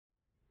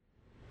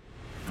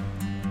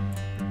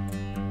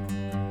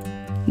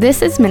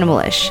This is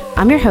Minimalish.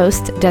 I'm your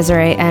host,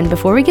 Desiree, and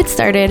before we get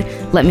started,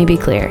 let me be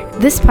clear.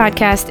 This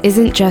podcast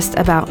isn't just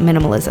about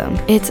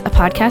minimalism. It's a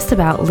podcast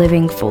about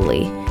living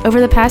fully. Over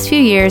the past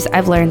few years,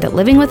 I've learned that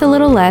living with a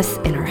little less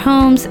in our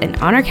homes and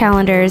on our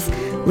calendars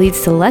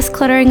leads to less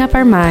cluttering up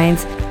our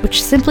minds,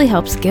 which simply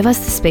helps give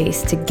us the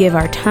space to give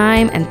our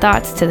time and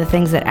thoughts to the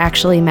things that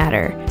actually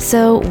matter.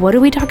 So what do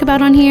we talk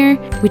about on here?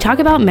 We talk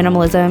about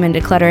minimalism and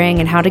decluttering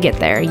and how to get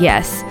there,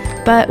 yes,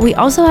 but we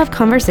also have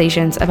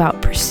conversations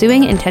about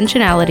pursuing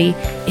intentionality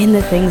in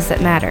the things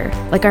that matter,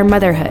 like our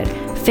motherhood,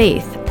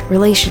 faith,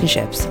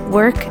 relationships,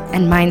 work,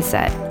 and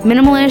mindset.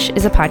 Minimalish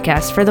is a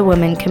podcast for the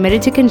women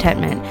committed to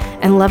contentment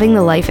and loving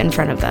the life in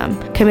front of them,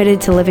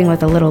 committed to living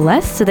with a little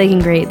less so they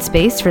can create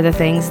space for the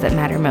things that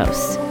matter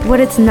most. What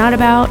it's not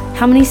about,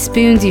 how many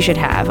spoons you should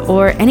have,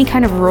 or any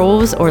kind of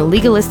rules or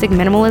legalistic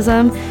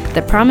minimalism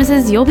that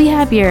promises you'll be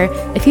happier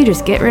if you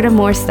just get rid of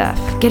more stuff.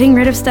 Getting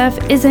rid of stuff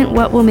isn't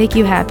what will make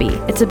you happy.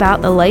 It's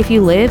about the life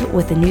you live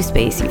with the new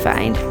space you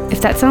find.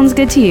 If that sounds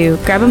good to you,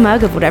 grab a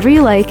mug of whatever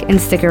you like and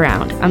stick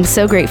around. I'm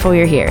so grateful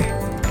you're here.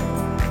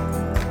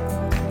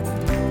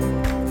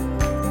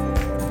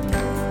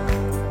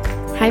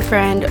 Hi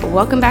friend,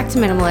 welcome back to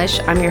Minimalish.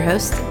 I'm your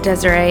host,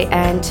 Desiree,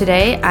 and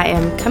today I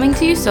am coming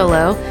to you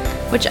solo,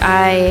 which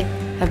I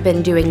have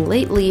been doing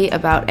lately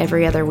about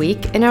every other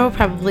week, and I will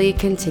probably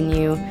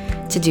continue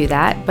to do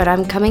that, but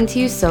I'm coming to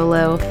you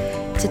solo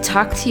to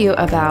talk to you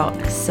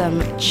about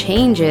some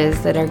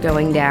changes that are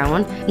going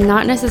down,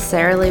 not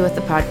necessarily with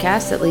the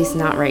podcast, at least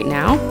not right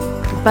now,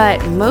 but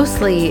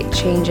mostly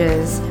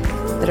changes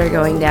that are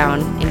going down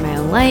in my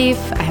own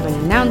life. I have an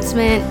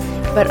announcement,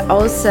 but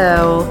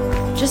also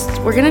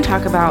we're going to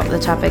talk about the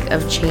topic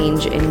of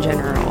change in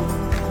general.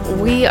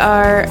 We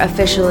are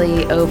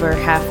officially over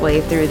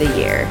halfway through the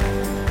year.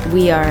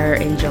 We are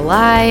in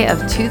July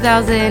of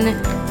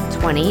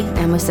 2020.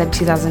 I almost said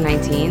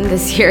 2019.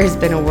 This year has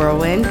been a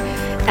whirlwind,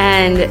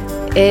 and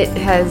it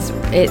has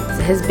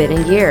been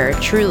a year,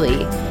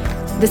 truly.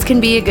 This can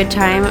be a good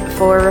time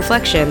for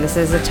reflection. This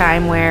is a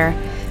time where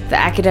the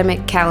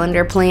academic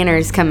calendar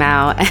planners come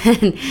out,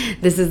 and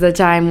this is the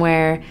time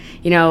where,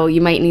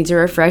 you might need to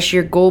refresh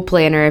your goal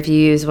planner if you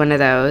use one of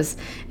those,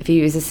 if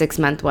you use a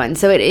 6-month one.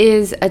 So it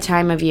is a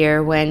time of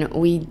year when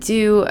we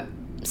do,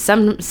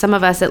 some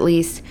of us at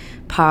least,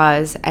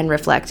 pause and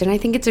reflect. And I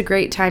think it's a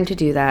great time to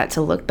do that,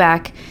 to look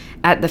back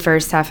at the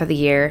first half of the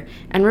year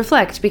and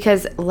reflect,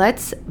 because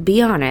let's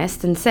be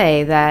honest and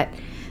say that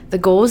the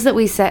goals that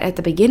we set at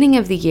the beginning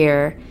of the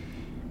year,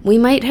 we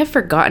might have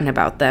forgotten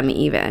about them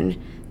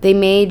even. They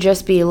may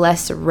just be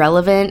less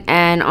relevant,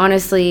 and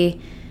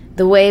honestly,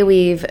 the way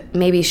we've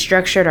maybe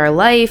structured our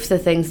life, the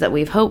things that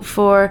we've hoped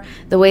for,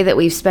 the way that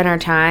we've spent our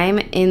time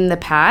in the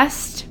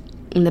past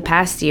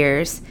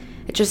years,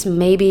 it just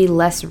may be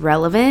less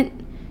relevant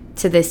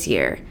to this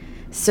year.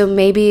 So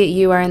maybe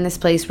you are in this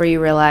place where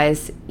you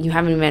realize you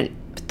haven't even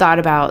thought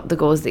about the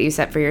goals that you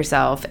set for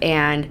yourself,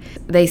 and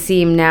they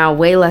seem now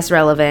way less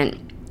relevant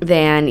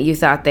than you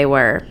thought they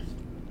were.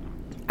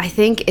 I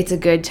think it's a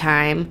good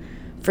time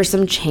for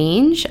some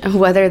change,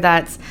 whether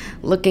that's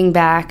looking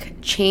back,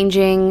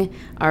 changing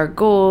our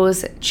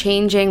goals,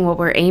 changing what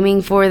we're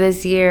aiming for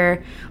this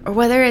year, or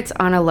whether it's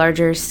on a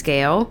larger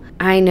scale.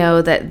 I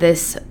know that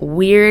this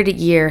weird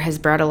year has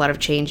brought a lot of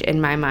change in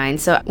my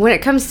mind. So when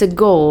it comes to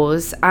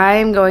goals,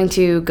 I'm going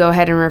to go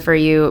ahead and refer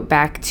you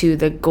back to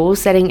the goal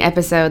setting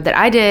episode that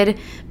I did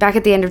back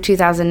at the end of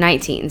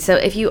 2019. So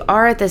if you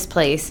are at this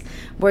place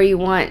where you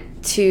want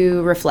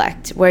to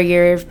reflect, where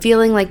you're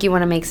feeling like you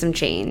want to make some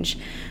change,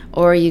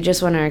 or you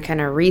just want to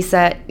kind of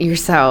reset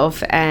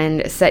yourself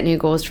and set new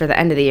goals for the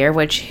end of the year,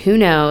 which who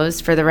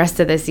knows for the rest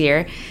of this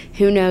year,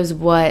 who knows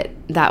what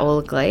that will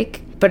look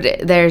like. But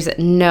there's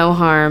no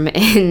harm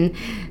in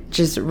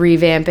just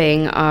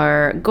revamping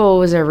our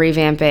goals or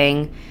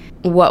revamping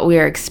what we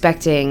are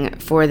expecting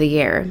for the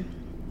year.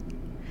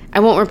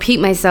 I won't repeat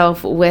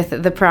myself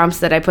with the prompts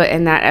that I put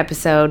in that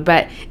episode,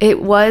 but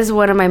it was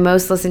one of my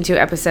most listened to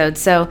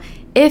episodes. So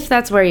if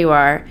that's where you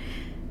are,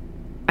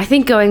 I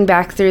think going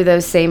back through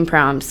those same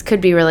prompts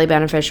could be really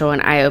beneficial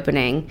and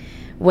eye-opening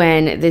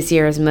when this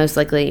year is most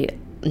likely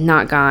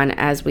not gone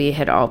as we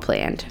had all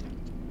planned.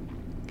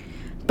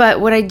 But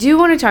what I do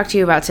want to talk to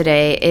you about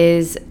today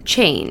is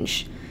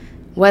change.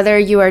 Whether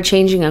you are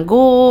changing a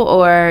goal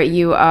or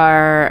you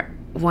are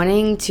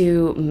wanting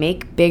to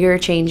make bigger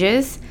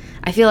changes,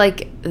 I feel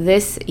like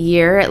this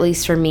year, at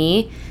least for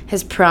me,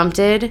 has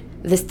prompted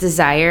this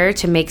desire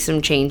to make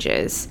some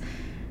changes.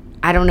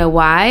 I don't know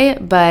why,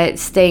 but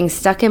staying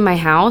stuck in my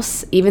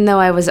house, even though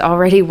I was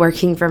already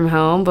working from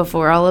home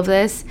before all of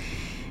this,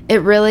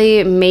 it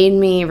really made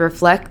me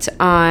reflect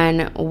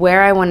on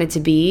where I wanted to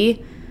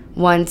be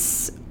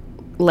once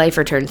life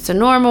returns to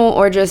normal,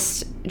 or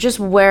just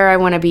where I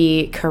want to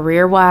be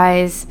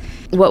career-wise,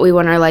 what we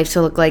want our life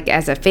to look like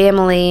as a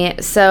family.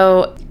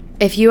 So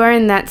if you are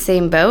in that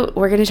same boat,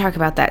 we're going to talk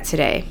about that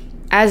today.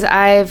 As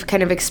I've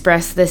kind of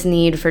expressed this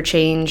need for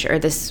change, or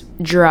this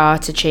draw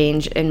to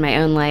change in my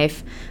own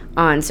life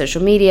on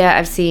social media,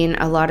 I've seen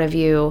a lot of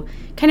you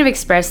kind of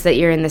express that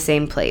you're in the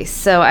same place.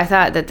 So I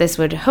thought that this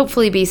would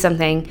hopefully be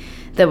something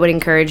that would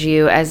encourage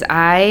you as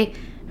I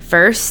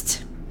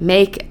first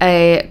make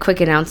a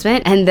quick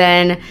announcement and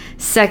then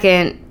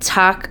second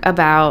talk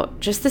about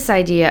just this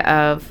idea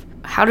of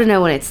how to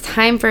know when it's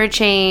time for a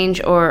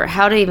change or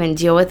how to even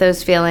deal with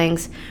those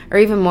feelings, or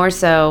even more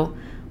so,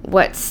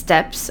 what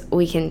steps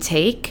we can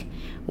take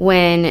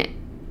when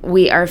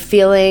we are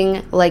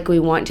feeling like we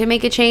want to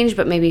make a change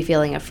but maybe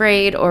feeling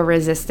afraid or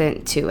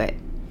resistant to it.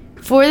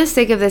 For the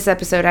sake of this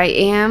episode, I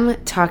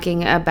am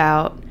talking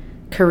about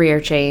career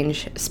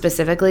change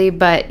specifically,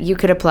 but you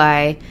could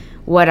apply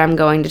what I'm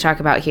going to talk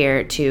about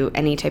here to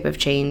any type of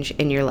change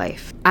in your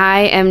life.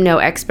 I am no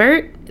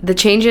expert. The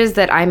changes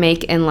that I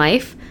make in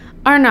life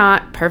are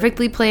not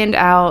perfectly planned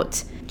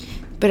out,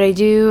 but I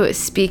do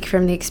speak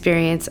from the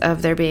experience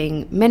of there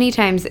being many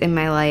times in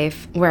my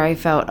life where I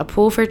felt a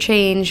pull for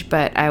change,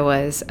 but I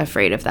was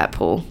afraid of that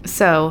pull.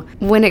 So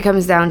when it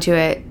comes down to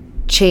it,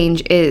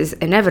 change is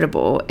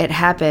inevitable. It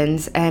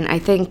happens, and I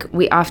think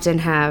we often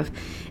have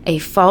a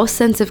false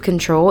sense of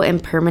control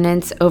and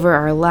permanence over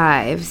our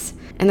lives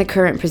and the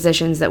current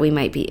positions that we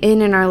might be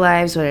in our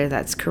lives, whether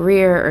that's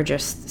career or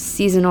just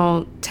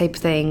seasonal type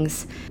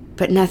things.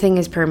 But nothing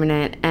is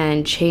permanent,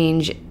 and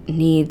change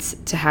needs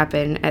to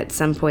happen at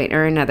some point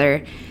or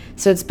another.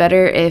 So it's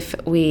better if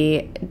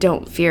we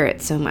don't fear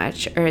it so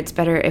much, or it's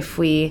better if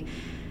we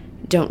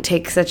don't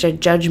take such a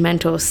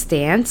judgmental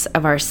stance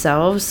of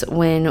ourselves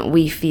when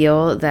we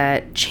feel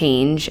that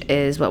change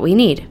is what we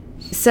need.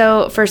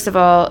 So first of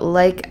all,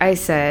 like I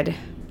said,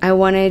 I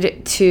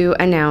wanted to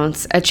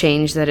announce a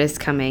change that is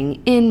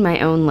coming in my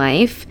own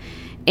life,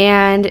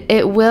 and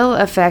it will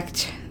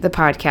affect the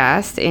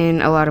podcast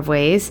in a lot of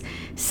ways.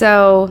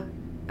 So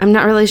I'm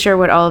not really sure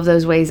what all of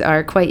those ways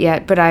are quite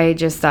yet, but I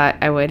just thought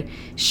I would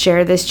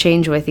share this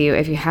change with you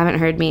if you haven't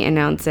heard me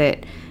announce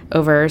it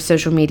over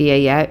social media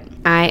yet.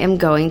 I am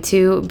going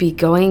to be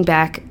going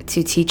back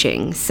to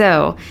teaching.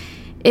 So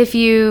if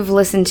you've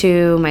listened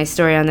to my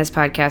story on this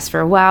podcast for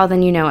a while,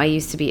 then you know I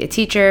used to be a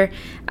teacher.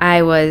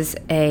 I was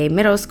a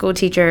middle school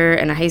teacher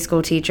and a high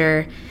school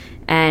teacher,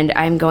 and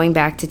I'm going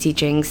back to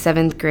teaching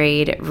 7th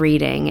grade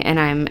reading, and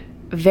I'm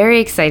very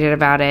excited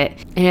about it.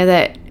 I know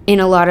that in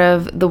a lot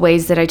of the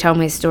ways that I tell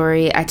my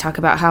story, I talk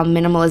about how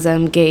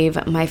minimalism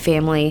gave my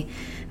family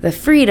the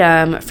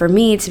freedom for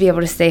me to be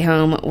able to stay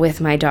home with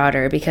my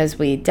daughter because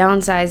we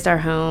downsized our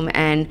home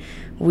and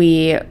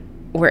we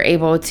were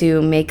able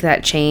to make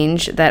that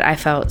change that I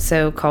felt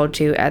so called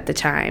to at the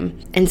time.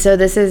 And so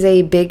this is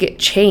a big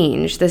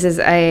change. This is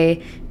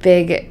a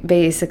big,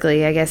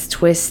 basically, I guess,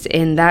 twist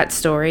in that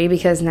story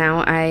because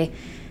now I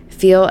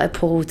feel a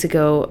pull to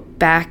go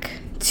back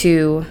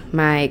to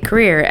my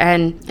career.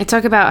 And I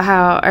talk about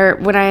how, or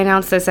when I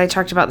announced this, I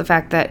talked about the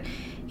fact that,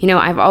 you know,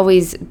 I've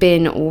always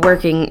been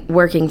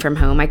working from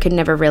home. I could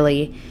never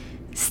really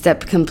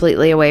step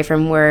completely away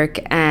from work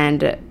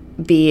and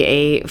be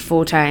a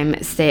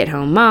full-time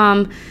stay-at-home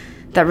mom.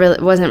 That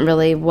really wasn't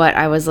really what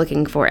I was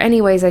looking for.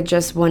 Anyways, I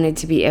just wanted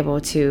to be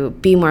able to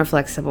be more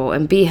flexible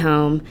and be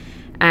home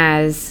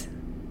as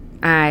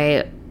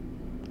I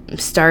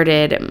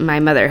started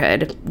my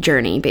motherhood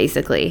journey,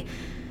 basically.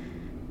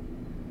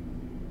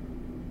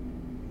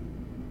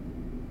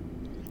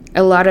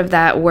 A lot of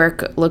that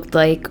work looked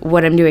like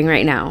what I'm doing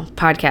right now,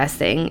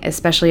 podcasting,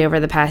 especially over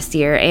the past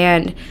year.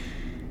 And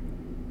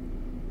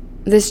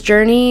this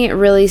journey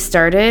really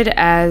started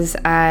as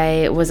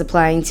I was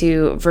applying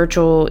to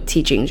virtual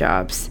teaching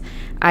jobs.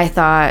 I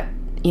thought,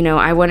 you know,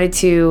 I wanted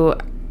to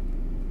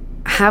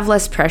have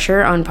less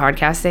pressure on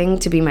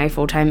podcasting to be my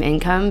full-time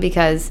income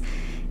because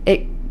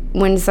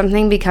when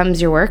something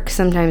becomes your work,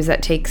 sometimes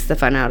that takes the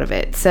fun out of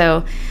it.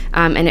 So,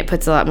 and it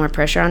puts a lot more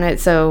pressure on it.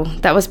 So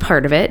that was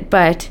part of it.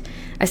 But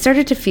I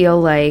started to feel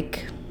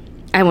like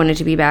I wanted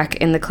to be back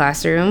in the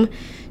classroom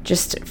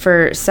just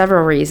for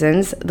several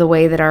reasons. The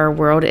way that our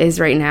world is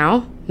right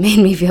now made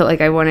me feel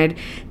like I wanted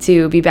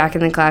to be back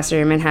in the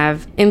classroom and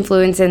have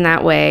influence in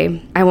that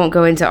way. I won't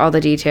go into all the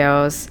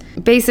details.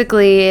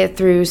 Basically,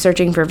 through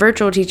searching for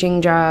virtual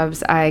teaching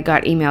jobs, I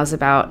got emails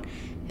about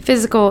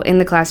physical in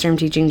the classroom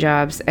teaching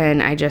jobs,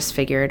 and I just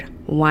figured,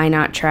 why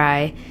not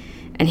try?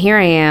 And here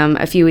I am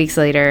a few weeks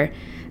later.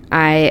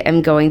 I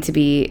am going to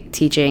be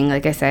teaching,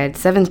 like I said,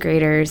 7th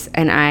graders,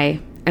 and I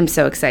am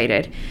so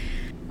excited.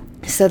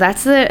 So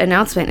that's the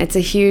announcement. It's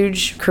a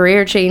huge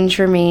career change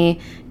for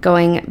me,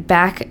 going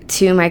back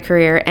to my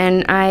career,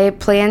 and I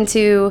plan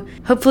to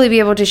hopefully be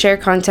able to share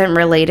content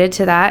related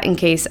to that in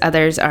case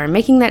others are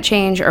making that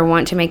change or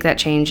want to make that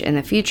change in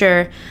the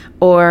future,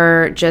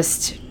 or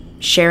just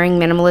sharing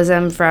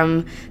minimalism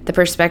from the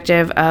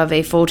perspective of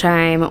a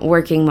full-time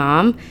working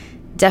mom.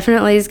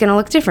 Definitely is going to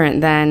look different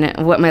than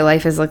what my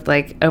life has looked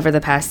like over the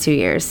past 2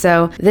 years.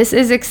 So this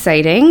is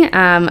exciting,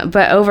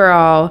 but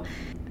overall,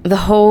 the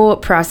whole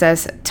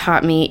process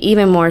taught me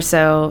even more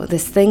so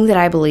this thing that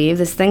I believe,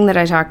 this thing that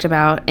I talked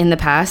about in the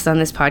past on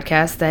this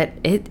podcast, that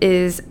it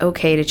is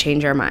okay to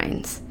change our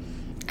minds.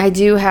 I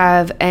do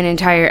have an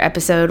entire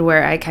episode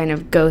where I kind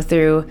of go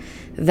through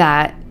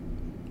that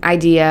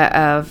idea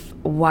of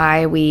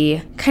why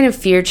we kind of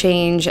fear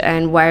change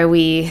and why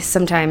we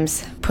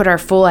sometimes put our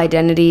full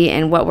identity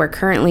in what we're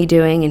currently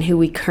doing and who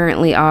we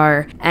currently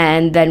are,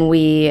 and then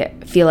we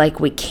feel like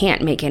we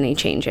can't make any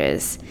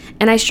changes.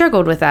 And I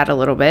struggled with that a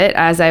little bit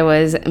as I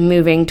was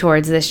moving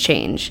towards this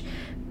change.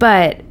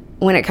 But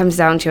when it comes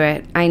down to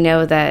it, I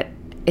know that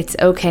it's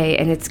okay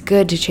and it's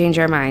good to change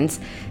our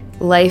minds.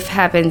 Life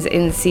happens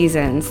in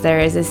seasons. There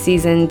is a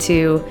season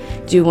to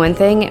do one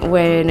thing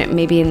when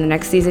maybe in the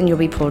next season you'll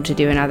be pulled to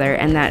do another,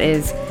 and that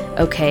is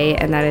okay,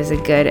 and that is a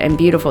good and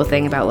beautiful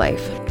thing about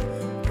life.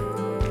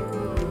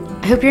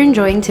 I hope you're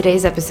enjoying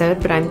today's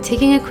episode, but I'm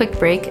taking a quick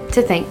break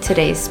to thank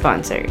today's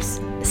sponsors.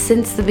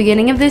 Since the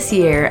beginning of this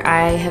year,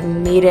 I have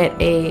made it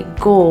a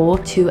goal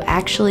to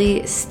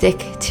actually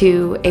stick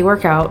to a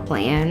workout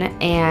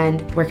plan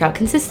and work out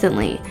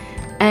consistently.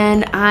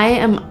 And I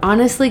am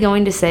honestly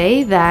going to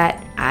say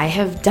that I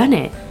have done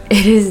it.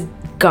 It has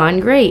gone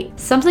great.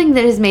 Something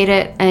that has made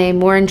it a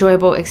more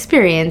enjoyable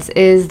experience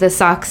is the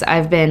socks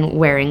I've been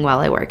wearing while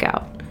I work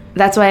out.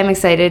 That's why I'm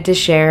excited to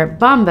share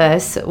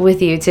Bombas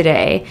with you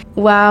today.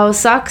 While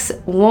socks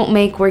won't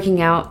make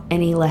working out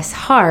any less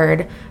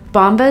hard,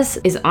 Bombas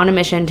is on a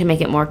mission to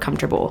make it more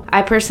comfortable.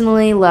 I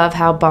personally love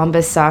how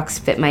Bombas socks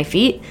fit my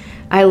feet.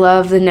 I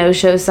love the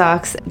no-show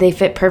socks. They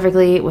fit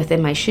perfectly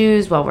within my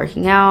shoes while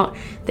working out.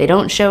 They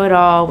don't show at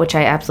all, which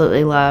I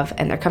absolutely love,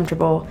 and they're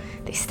comfortable.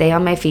 They stay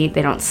on my feet.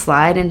 They don't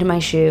slide into my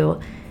shoe.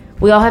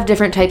 We all have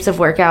different types of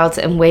workouts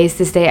and ways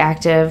to stay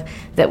active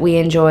that we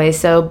enjoy,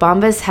 so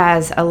Bombas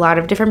has a lot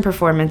of different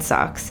performance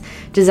socks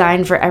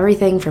designed for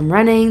everything from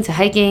running to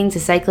hiking to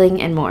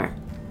cycling and more.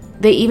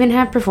 They even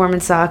have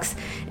performance socks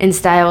in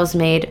styles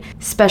made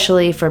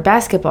specially for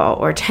basketball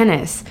or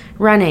tennis,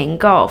 running,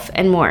 golf,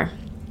 and more.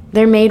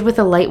 They're made with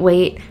a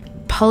lightweight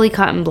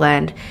polycotton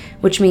blend,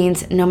 which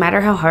means no matter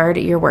how hard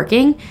you're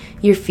working,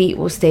 your feet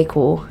will stay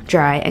cool,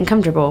 dry, and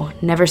comfortable,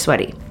 never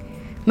sweaty.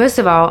 Most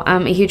of all,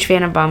 I'm a huge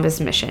fan of Bombas'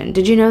 mission.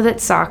 Did you know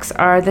that socks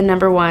are the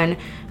 #1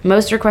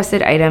 most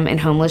requested item in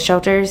homeless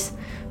shelters?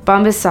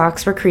 Bombas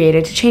socks were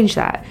created to change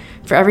that.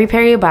 For every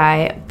pair you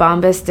buy,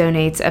 Bombas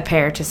donates a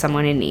pair to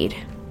someone in need.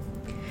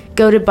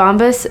 Go to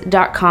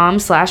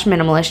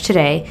bombas.com/minimalish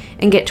today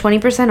and get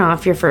 20%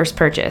 off your first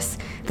purchase.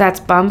 That's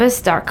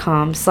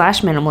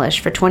bombas.com/minimalish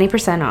for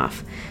 20%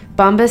 off.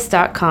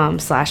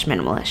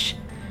 bombas.com/minimalish.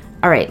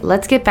 All right,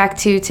 let's get back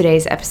to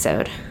today's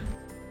episode.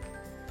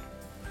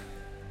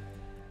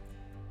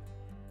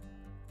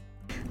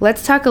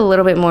 Let's talk a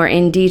little bit more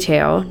in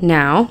detail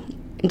now,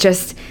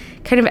 just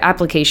kind of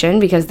application,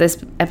 because this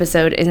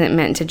episode isn't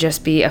meant to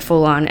just be a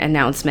full-on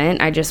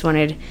announcement. I just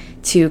wanted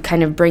to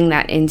kind of bring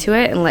that into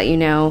it and let you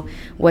know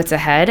what's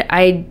ahead.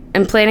 I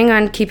am planning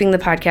on keeping the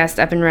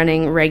podcast up and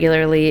running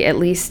regularly, at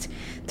least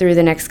through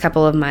the next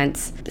couple of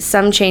months.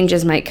 Some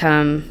changes might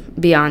come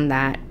beyond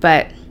that,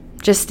 but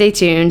just stay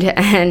tuned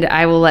and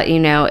I will let you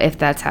know if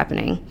that's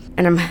happening.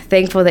 And I'm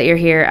thankful that you're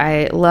here.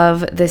 I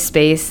love this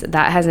space.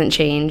 That hasn't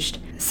changed.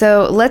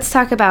 So let's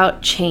talk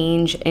about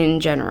change in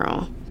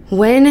general.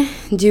 When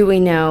do we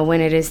know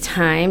when it is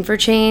time for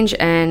change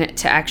and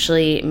to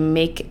actually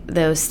make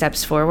those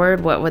steps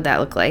forward? What would that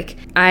look like?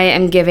 I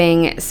am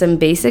giving some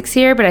basics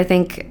here, but I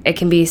think it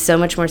can be so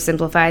much more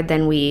simplified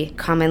than we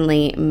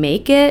commonly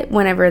make it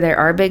whenever there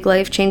are big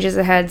life changes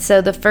ahead.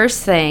 So the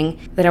first thing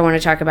that I want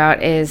to talk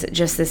about is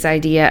just this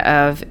idea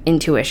of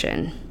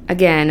intuition.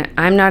 Again,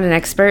 I'm not an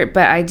expert,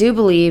 but I do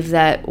believe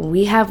that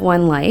we have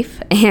one life,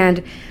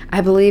 and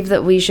I believe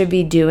that we should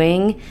be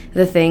doing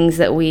the things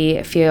that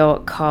we feel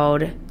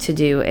called to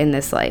do in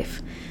this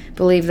life.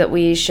 Believe that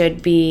we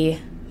should be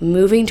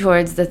moving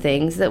towards the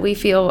things that we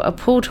feel a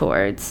pull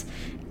towards,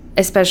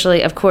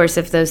 especially, of course,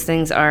 if those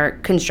things are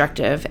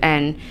constructive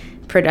and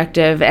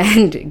productive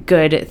and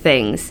good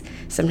things.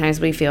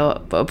 Sometimes we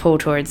feel a pull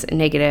towards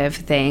negative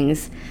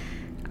things.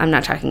 I'm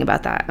not talking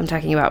about that. I'm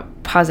talking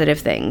about positive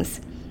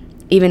things,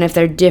 even if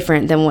they're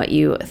different than what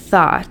you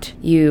thought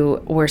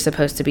you were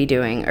supposed to be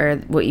doing or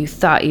what you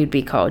thought you'd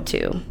be called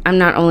to. I'm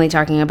not only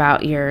talking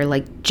about your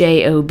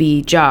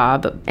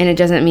job, and it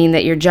doesn't mean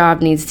that your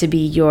job needs to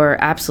be your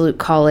absolute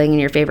calling and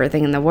your favorite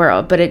thing in the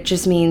world, but it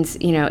just means,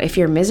 if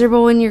you're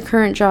miserable in your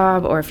current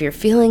job, or if you're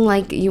feeling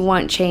like you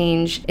want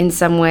change in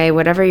some way,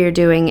 whatever you're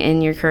doing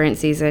in your current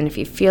season, if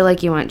you feel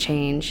like you want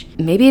change,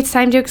 maybe it's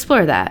time to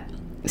explore that.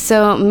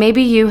 So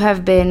maybe you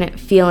have been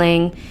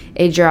feeling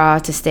a draw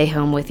to stay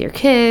home with your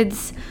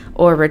kids,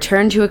 or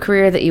return to a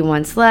career that you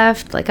once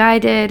left, like I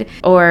did,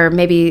 or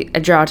maybe a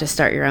draw to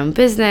start your own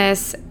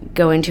business,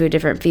 go into a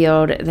different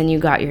field than you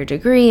got your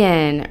degree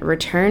in,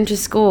 return to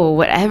school,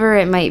 whatever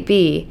it might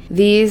be.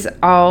 These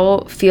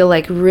all feel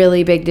like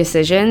really big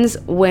decisions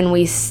when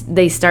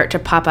they start to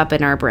pop up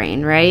in our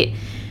brain, right?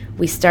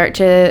 We start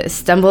to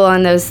stumble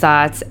on those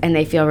thoughts and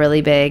they feel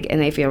really big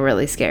and they feel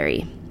really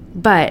scary.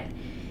 But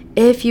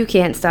if you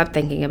can't stop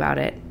thinking about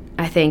it,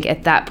 I think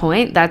at that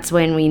point, that's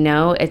when we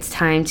know it's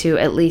time to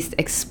at least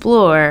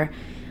explore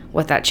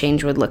what that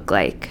change would look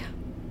like.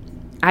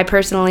 I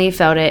personally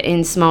felt it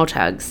in small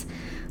tugs,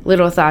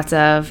 little thoughts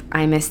of,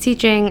 I miss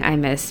teaching, I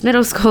miss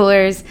middle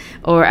schoolers,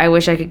 or I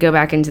wish I could go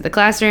back into the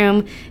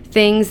classroom.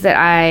 Things that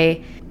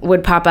I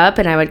would pop up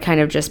and I would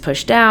kind of just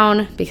push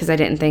down because I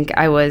didn't think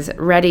I was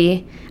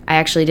ready. I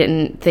actually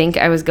didn't think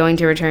I was going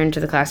to return to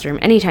the classroom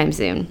anytime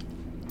soon.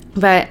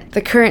 But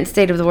the current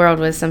state of the world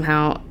was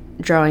somehow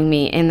drawing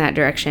me in that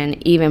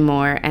direction even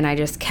more, and I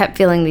just kept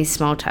feeling these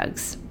small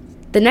tugs.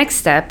 The next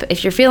step,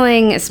 if you're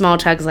feeling small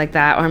tugs like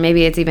that, or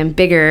maybe it's even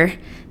bigger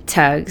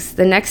tugs,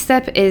 the next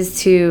step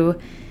is to,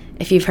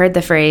 if you've heard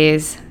the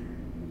phrase,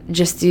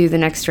 just do the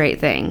next right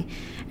thing.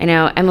 I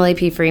know Emily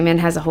P. Freeman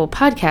has a whole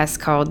podcast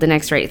called The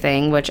Next Right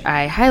Thing, which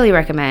I highly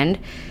recommend.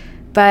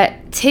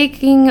 But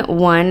taking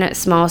one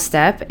small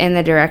step in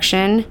the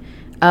direction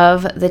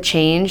of the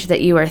change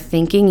that you are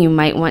thinking you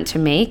might want to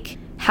make,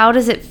 how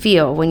does it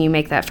feel when you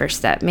make that first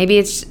step? Maybe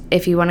it's,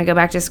 if you want to go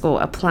back to school,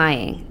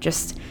 applying,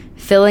 just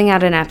filling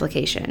out an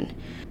application.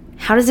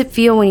 How does it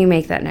feel when you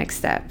make that next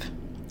step?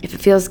 If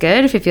it feels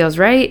good, if it feels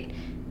right,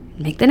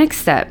 make the next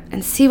step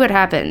and see what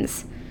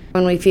happens.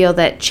 When we feel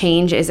that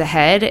change is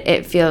ahead,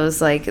 it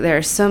feels like there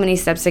are so many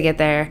steps to get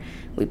there.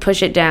 We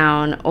push it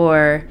down,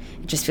 or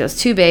it just feels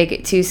too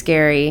big, too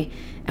scary,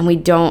 and we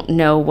don't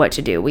know what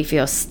to do. We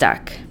feel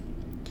stuck.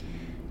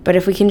 But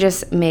if we can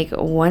just make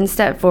one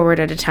step forward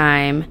at a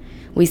time,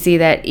 we see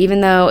that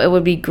even though it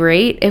would be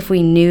great if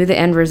we knew the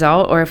end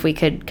result, or if we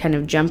could kind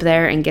of jump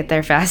there and get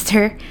there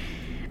faster,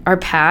 our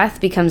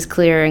path becomes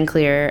clearer and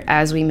clearer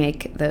as we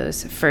make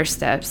those first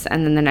steps,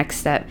 and then the next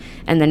step,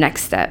 and the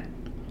next step.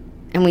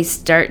 And we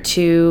start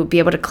to be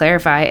able to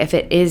clarify if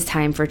it is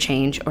time for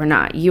change or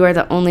not. You are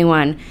the only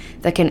one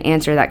that can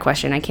answer that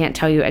question. I can't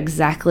tell you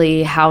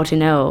exactly how to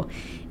know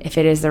if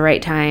it is the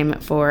right time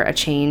for a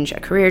change, a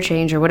career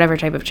change, or whatever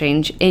type of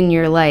change in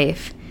your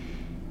life.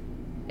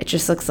 It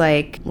just looks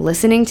like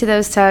listening to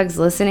those tugs,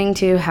 listening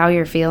to how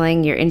you're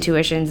feeling, your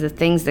intuitions, the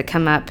things that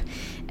come up,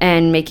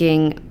 and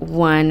making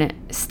one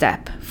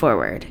step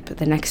forward, but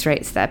the next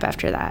right step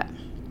after that.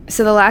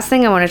 So the last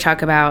thing I want to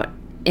talk about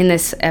in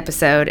this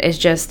episode is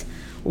just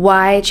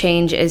why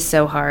change is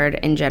so hard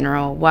in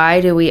general.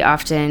 Why do we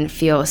often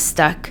feel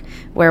stuck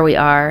where we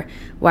are?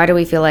 Why do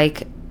we feel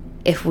like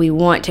if we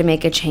want to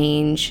make a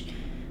change,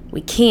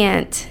 we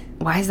can't?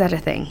 Why is that a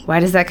thing? Why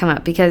does that come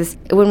up? Because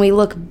when we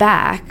look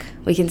back,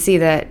 we can see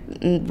that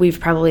we've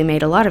probably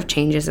made a lot of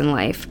changes in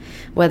life,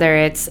 whether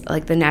it's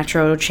like the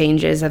natural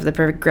changes of the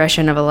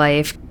progression of a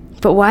life.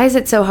 But why is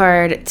it so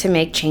hard to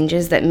make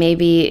changes that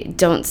maybe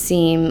don't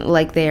seem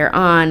like they are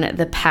on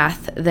the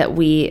path that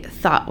we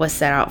thought was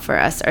set out for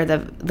us, or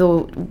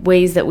the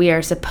ways that we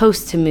are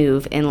supposed to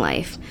move in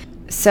life?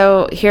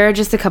 So here are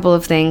just a couple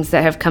of things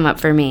that have come up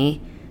for me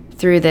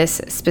through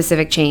this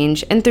specific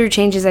change and through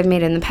changes I've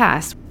made in the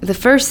past. The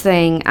first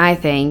thing I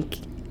think,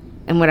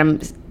 and what I'm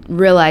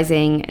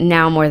realizing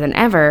now more than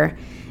ever,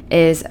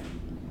 is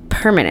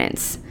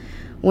permanence.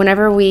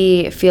 Whenever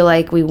we feel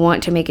like we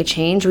want to make a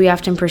change, we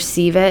often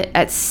perceive it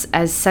as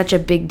such a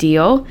big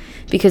deal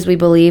because we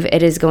believe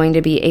it is going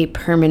to be a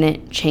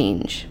permanent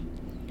change.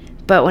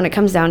 But when it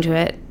comes down to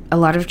it, a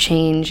lot of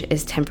change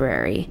is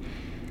temporary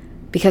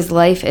because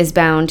life is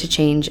bound to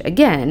change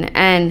again.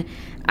 And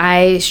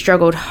I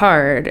struggled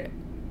hard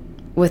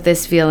with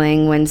this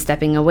feeling when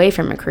stepping away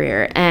from a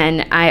career.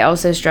 And I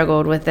also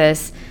struggled with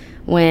this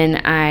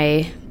when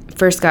I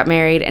first got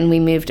married and we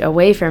moved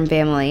away from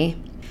family,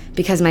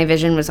 because my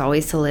vision was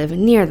always to live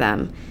near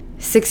them.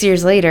 6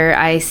 years later,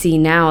 I see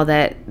now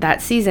that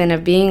that season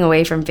of being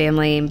away from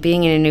family and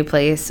being in a new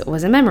place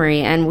was a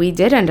memory, and we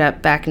did end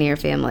up back near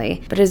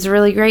family. But it was a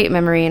really great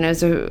memory, and it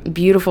was a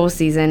beautiful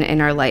season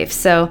in our life.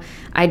 So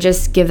I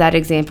just give that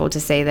example to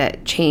say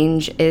that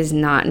change is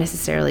not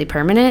necessarily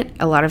permanent.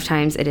 A lot of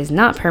times it is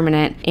not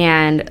permanent,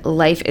 and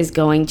life is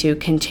going to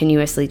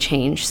continuously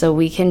change. So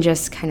we can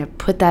just kind of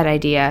put that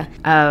idea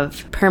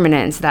of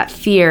permanence, that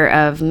fear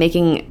of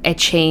making a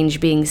change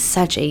being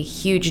such a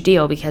huge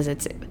deal because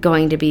it's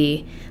going to be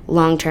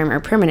long-term or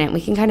permanent,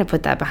 we can kind of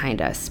put that behind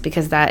us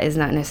because that is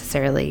not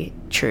necessarily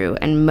true,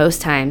 and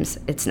most times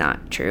it's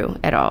not true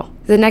at all.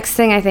 The next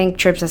thing I think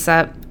trips us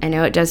up, I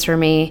know it does for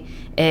me,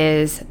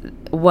 is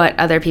what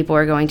other people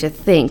are going to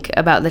think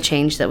about the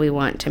change that we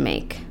want to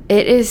make.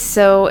 It is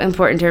so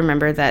important to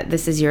remember that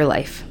this is your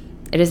life.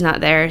 It is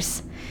not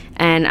theirs,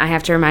 and I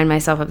have to remind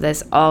myself of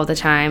this all the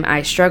time.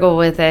 I struggle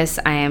with this.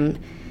 I am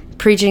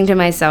preaching to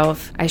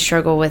myself. I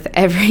struggle with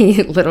every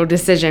little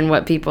decision,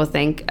 what people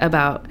think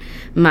about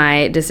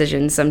my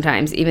decisions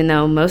sometimes, even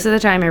though most of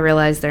the time I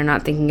realize they're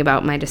not thinking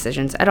about my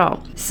decisions at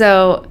all.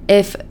 So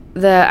if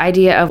the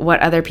idea of what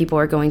other people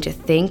are going to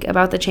think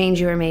about the change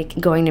you are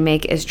going to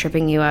make is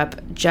tripping you up,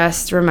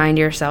 just remind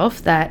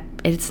yourself that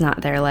it's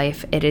not their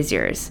life, it is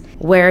yours.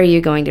 Where are you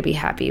going to be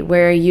happy?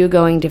 Where are you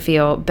going to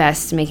feel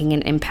best making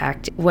an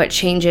impact? What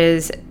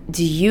changes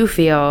do you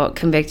feel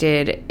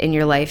convicted in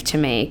your life to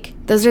make?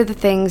 Those are the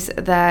things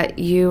that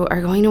you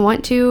are going to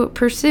want to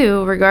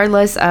pursue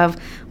regardless of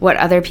what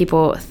other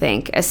people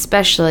think,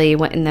 especially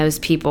when those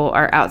people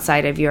are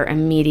outside of your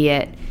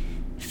immediate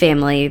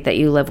family that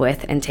you live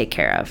with and take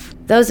care of.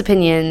 Those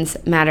opinions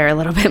matter a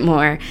little bit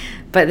more,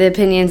 but the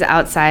opinions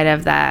outside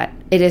of that,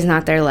 it is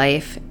not their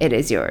life, it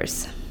is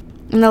yours.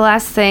 And the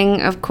last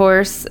thing, of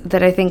course,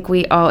 that I think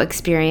we all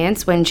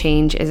experience when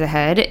change is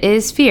ahead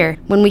is fear.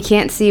 When we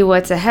can't see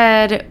what's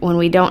ahead, when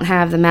we don't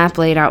have the map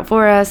laid out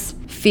for us,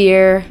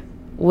 fear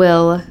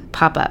will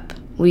pop up.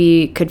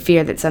 We could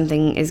fear that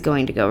something is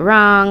going to go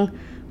wrong.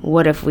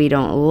 What if we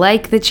don't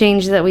like the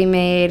change that we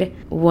made?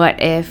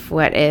 What if?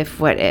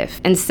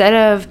 Instead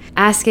of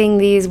asking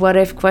these what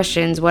if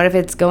questions, what if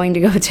it's going to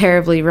go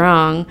terribly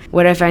wrong?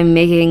 What if I'm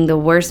making the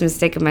worst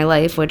mistake of my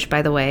life? Which,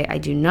 by the way, I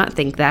do not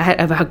think that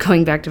about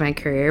going back to my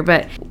career.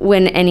 But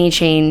when any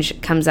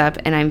change comes up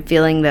and I'm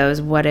feeling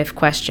those what if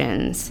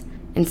questions,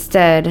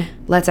 instead,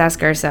 let's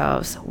ask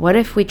ourselves, what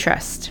if we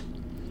trust?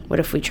 What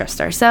if we trust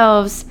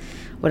ourselves?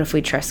 What if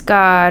we trust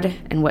God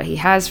and what He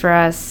has for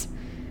us?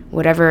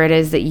 Whatever it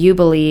is that you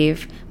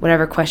believe,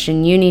 whatever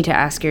question you need to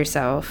ask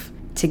yourself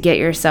to get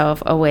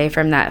yourself away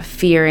from that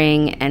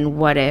fearing and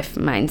what if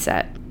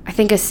mindset. I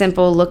think a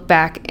simple look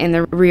back in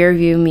the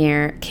rearview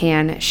mirror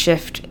can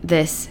shift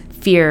this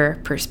fear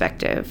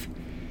perspective.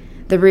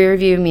 The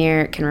rearview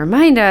mirror can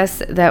remind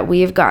us that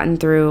we have gotten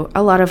through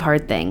a lot of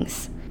hard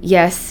things.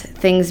 Yes,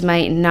 things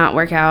might not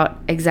work out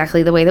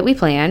exactly the way that we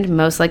planned.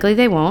 Most likely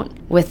they won't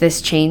with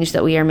this change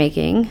that we are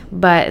making,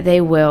 but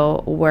they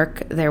will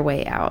work their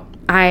way out.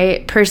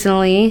 I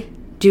personally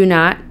do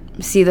not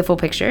see the full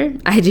picture.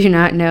 I do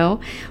not know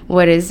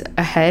what is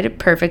ahead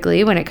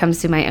perfectly when it comes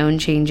to my own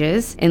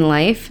changes in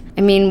life.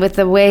 I mean, with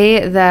the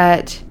way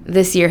that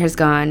this year has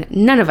gone,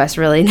 none of us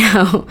really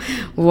know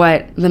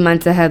what the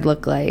months ahead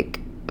look like.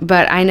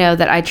 But I know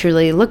that I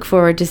truly look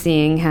forward to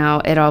seeing how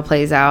it all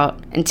plays out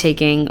and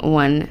taking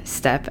one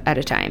step at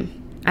a time.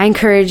 I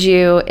encourage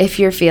you, if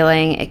you're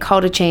feeling a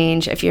call to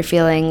change, if you're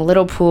feeling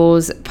little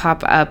pools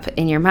pop up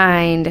in your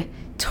mind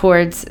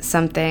towards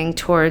something,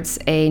 towards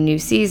a new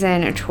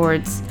season or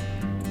towards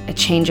a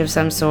change of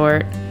some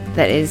sort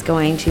that is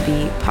going to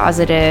be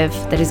positive,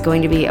 that is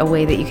going to be a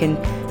way that you can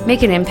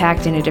make an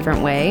impact in a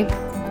different way,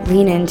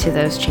 lean into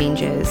those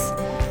changes.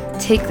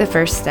 Take the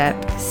first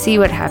step, see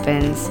what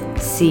happens,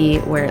 see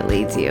where it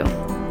leads you.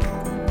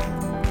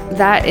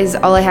 That is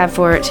all I have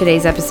for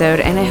today's episode,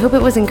 and I hope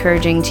it was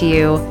encouraging to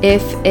you.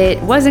 If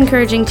it was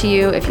encouraging to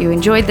you, if you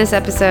enjoyed this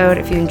episode,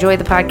 if you enjoyed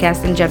the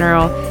podcast in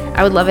general,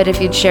 I would love it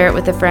if you'd share it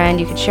with a friend.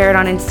 You could share it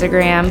on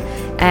Instagram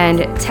and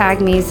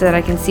tag me so that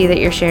I can see that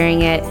you're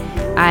sharing it.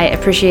 I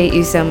appreciate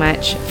you so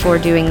much for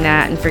doing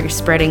that and for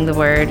spreading the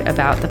word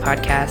about the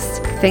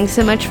podcast. Thanks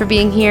so much for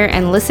being here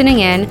and listening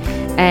in,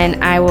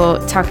 and I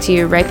will talk to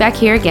you right back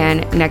here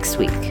again next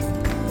week.